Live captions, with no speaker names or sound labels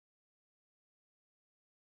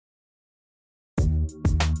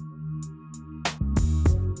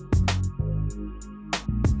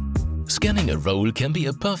Scanning a roll can be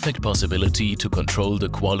a perfect possibility to control the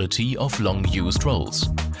quality of long-used rolls.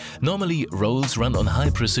 Normally, rolls run on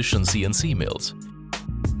high-precision CNC mills.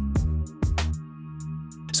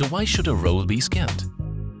 So why should a roll be scanned?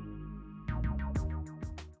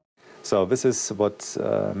 So this is what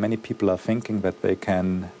many people are thinking, that they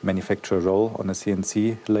can manufacture a roll on a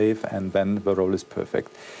CNC lathe and then the roll is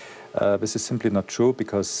perfect. This is simply not true,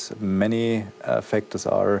 because many factors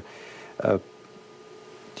are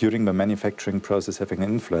during the manufacturing process having an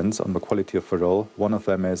influence on the quality of the roll. One of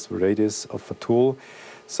them is the radius of the tool.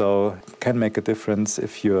 So it can make a difference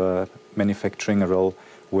if you're manufacturing a roll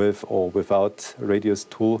with or without radius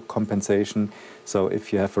tool compensation. So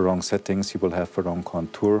if you have the wrong settings, you will have the wrong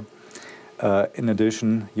contour. In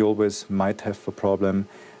addition, you always might have the problem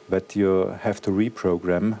that you have to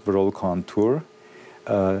reprogram the roll contour.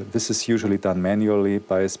 This is usually done manually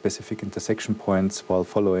by specific intersection points while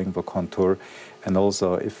following the contour. And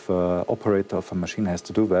also, if the operator of a machine has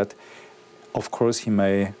to do that, of course he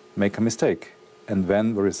may make a mistake. And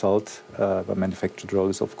then the result, the manufactured roll,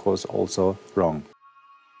 is of course also wrong.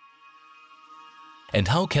 And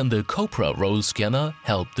how can the COPRA Roll Scanner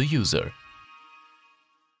help the user?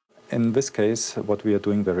 In this case, what we are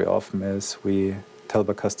doing very often is we tell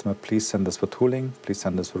the customer, please send us the tooling, please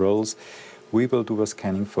send us the rolls. We will do the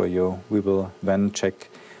scanning for you. We will then check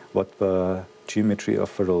what the geometry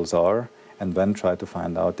of the rolls are and then try to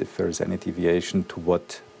find out if there is any deviation to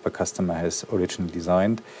what the customer has originally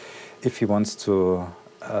designed. If he wants to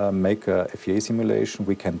make a FEA simulation,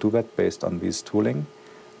 we can do that based on this tooling.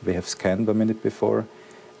 We have scanned the minute before.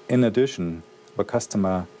 In addition, the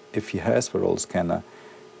customer, if he has the roll scanner,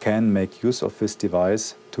 can make use of this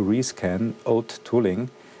device to rescan old tooling,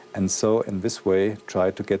 and so in this way try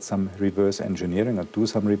to get some reverse engineering or do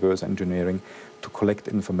some reverse engineering to collect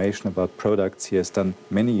information about products he has done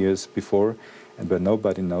many years before and where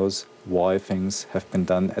nobody knows why things have been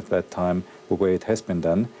done at that time the way it has been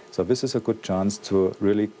done. So this is a good chance to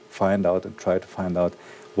really find out and try to find out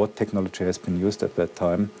what technology has been used at that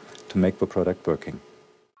time to make the product working.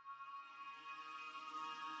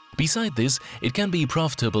 Beside this, it can be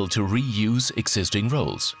profitable to reuse existing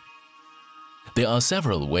rolls. There are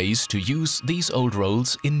several ways to use these old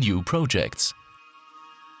rolls in new projects.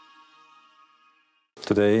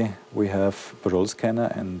 Today we have the roll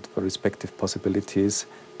scanner and the respective possibilities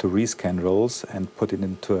to rescan rolls and put it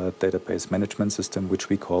into a database management system which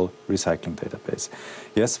we call recycling database.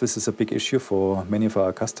 Yes, this is a big issue for many of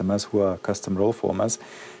our customers who are custom roll formers,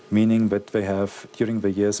 meaning that they have during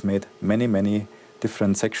the years made many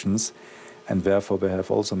different sections, and therefore they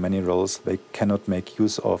have also many rolls they cannot make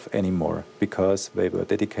use of anymore because they were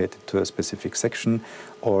dedicated to a specific section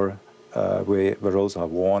or where the rolls are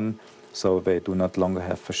worn, so they do not longer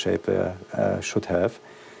have the shape they should have.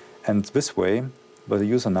 And this way, the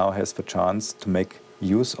user now has the chance to make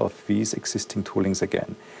use of these existing toolings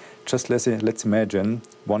again. Just let's imagine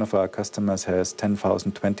one of our customers has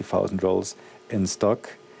 10,000, 20,000 rolls in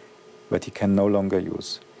stock that he can no longer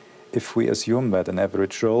use. If we assume that an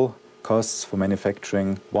average roll costs for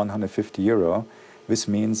manufacturing 150 euro, this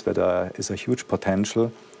means that there is a huge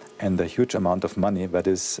potential and a huge amount of money that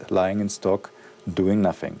is lying in stock doing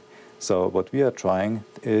nothing. So what we are trying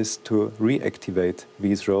is to reactivate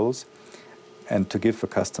these rolls and to give the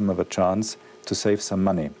customer the chance to save some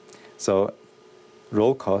money. So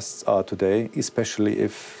roll costs are today, especially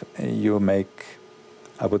if you make,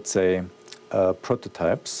 I would say,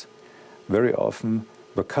 prototypes, very often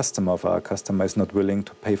the customer of our customer is not willing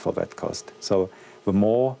to pay for that cost. So the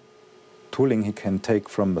more tooling he can take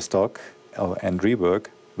from the stock and rework,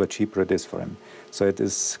 the cheaper it is for him. So it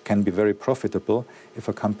can be very profitable if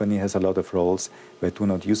a company has a lot of rolls they do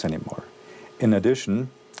not use anymore. In addition,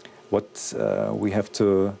 what we have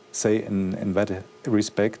to say in that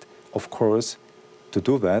respect, of course, to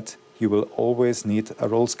do that, you will always need a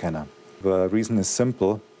roll scanner. The reason is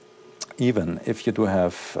simple. Even if you do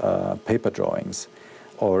have paper drawings,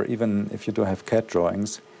 or even if you do have CAD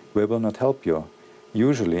drawings, we will not help you.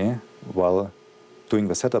 Usually, while doing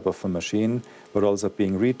the setup of the machine, the rolls are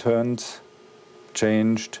being returned,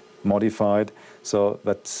 changed, modified,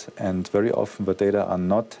 and very often the data are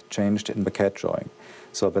not changed in the CAD drawing.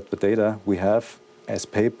 So that the data we have as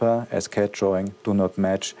paper, as CAD drawing, do not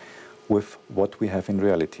match with what we have in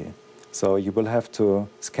reality. So you will have to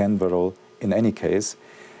scan the roll in any case.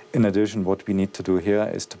 In addition, what we need to do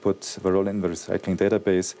here is to put the roll in the recycling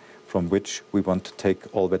database from which we want to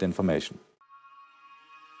take all that information.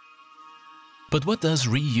 But what does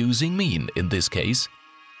reusing mean in this case?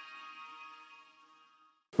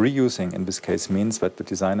 Reusing in this case means that the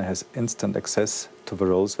designer has instant access to the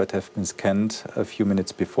rolls that have been scanned a few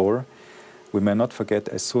minutes before. We may not forget,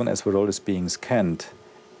 as soon as the roll is being scanned,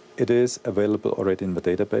 it is available already in the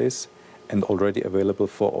database and already available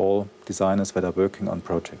for all designers that are working on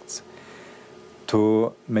projects.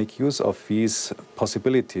 To make use of these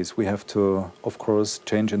possibilities, we have to, of course,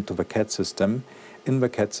 change into the CAD system. In the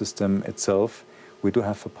CAD system itself, we do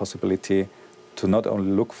have the possibility to not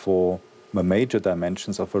only look for the major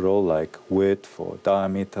dimensions of a roll, like width or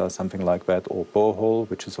diameter, something like that, or bore hole,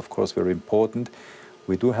 which is of course very important.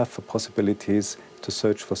 We do have the possibilities to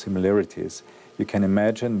search for similarities. You can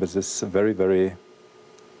imagine this is very, very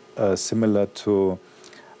similar to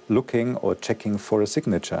looking or checking for a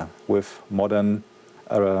signature with modern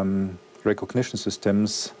recognition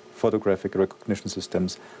systems, photographic recognition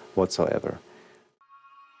systems whatsoever.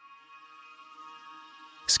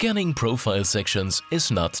 Scanning profile sections is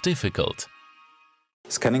not difficult.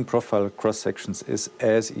 Scanning profile cross-sections is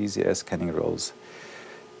as easy as scanning rolls.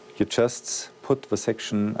 You just put the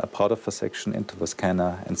section, a part of the section, into the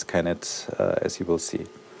scanner and scan it as you will see.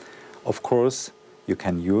 Of course, you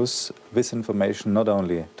can use this information not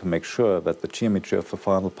only to make sure that the geometry of the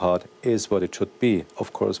final part is what it should be,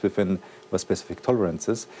 of course within the specific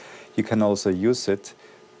tolerances. You can also use it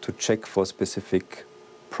to check for specific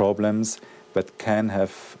problems that can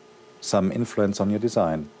have some influence on your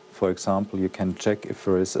design. For example, you can check if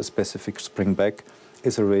there is a specific spring back.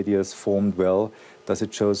 Is a radius formed well? Does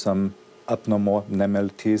it show some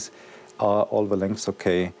abnormalities? Are all the lengths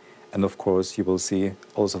okay? And of course, you will see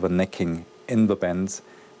also the necking in the bends.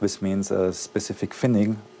 This means a specific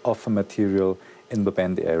thinning of the material in the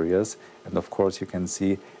bend areas. And of course, you can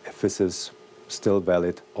see if this is still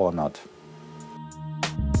valid or not.